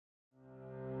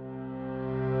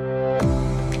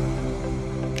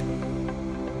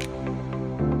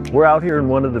We're out here in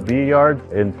one of the bee yards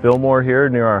in Fillmore here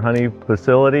near our honey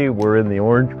facility. We're in the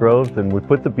orange groves and we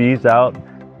put the bees out.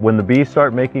 When the bees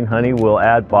start making honey, we'll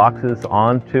add boxes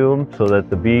onto them so that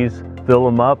the bees fill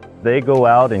them up. They go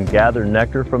out and gather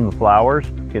nectar from the flowers,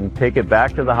 can take it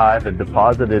back to the hive and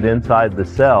deposit it inside the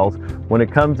cells. When it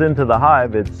comes into the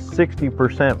hive, it's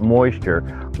 60% moisture.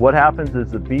 What happens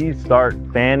is the bees start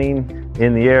fanning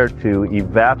in the air to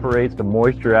evaporate the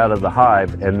moisture out of the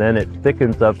hive, and then it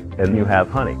thickens up and you have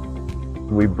honey.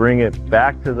 We bring it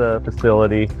back to the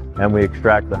facility and we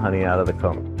extract the honey out of the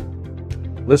comb.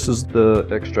 This is the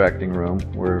extracting room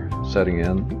we're setting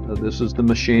in. This is the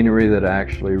machinery that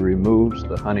actually removes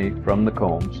the honey from the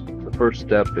combs. The first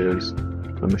step is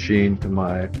the machine to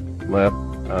my left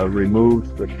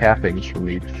removes the cappings from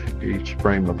each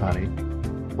frame of honey,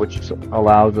 which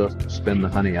allows us to spin the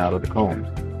honey out of the combs.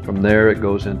 From there it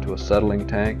goes into a settling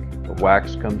tank. The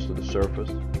wax comes to the surface.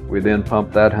 We then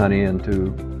pump that honey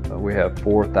into, we have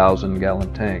 4,000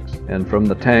 gallon tanks. And from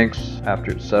the tanks,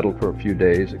 after it's settled for a few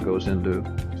days, it goes into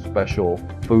special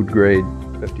food grade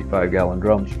 55 gallon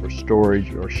drums for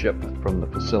storage or shipment from the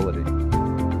facility.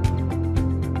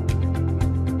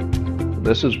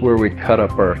 This is where we cut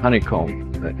up our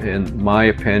honeycomb. In my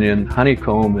opinion,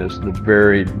 honeycomb is the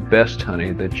very best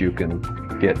honey that you can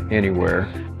get anywhere.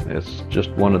 It's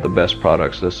just one of the best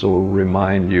products. This will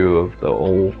remind you of the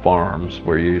old farms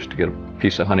where you used to get a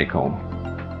piece of honeycomb.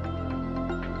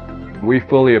 We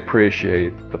fully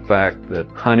appreciate the fact that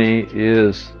honey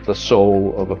is the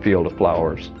soul of a field of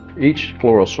flowers. Each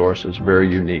floral source is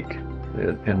very unique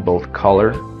in both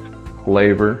color,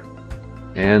 flavor,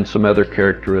 and some other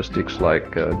characteristics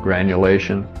like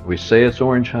granulation. We say it's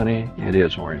orange honey, it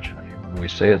is orange honey. When we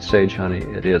say it's sage honey,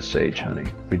 it is sage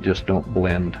honey. We just don't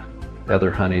blend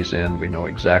other honeys in. We know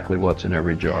exactly what's in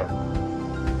every jar.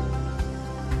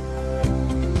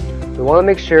 We want to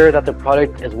make sure that the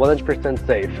product is 100%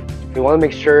 safe. We want to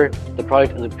make sure the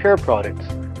product is a pure product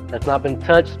that's not been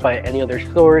touched by any other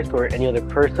source or any other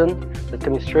person, that's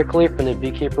coming strictly from the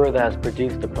beekeeper that has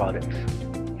produced the products,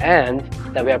 and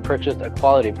that we have purchased a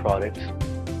quality product.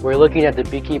 We're looking at the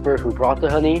beekeeper who brought the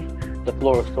honey, the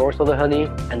floral source of the honey,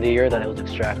 and the year that it was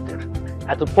extracted.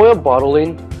 At the point of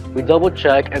bottling, we double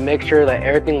check and make sure that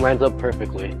everything lines up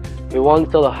perfectly. We want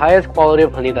to sell the highest quality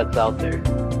of honey that's out there.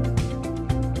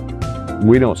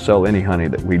 We don't sell any honey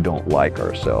that we don't like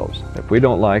ourselves. If we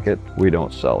don't like it, we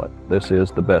don't sell it. This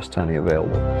is the best honey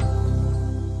available.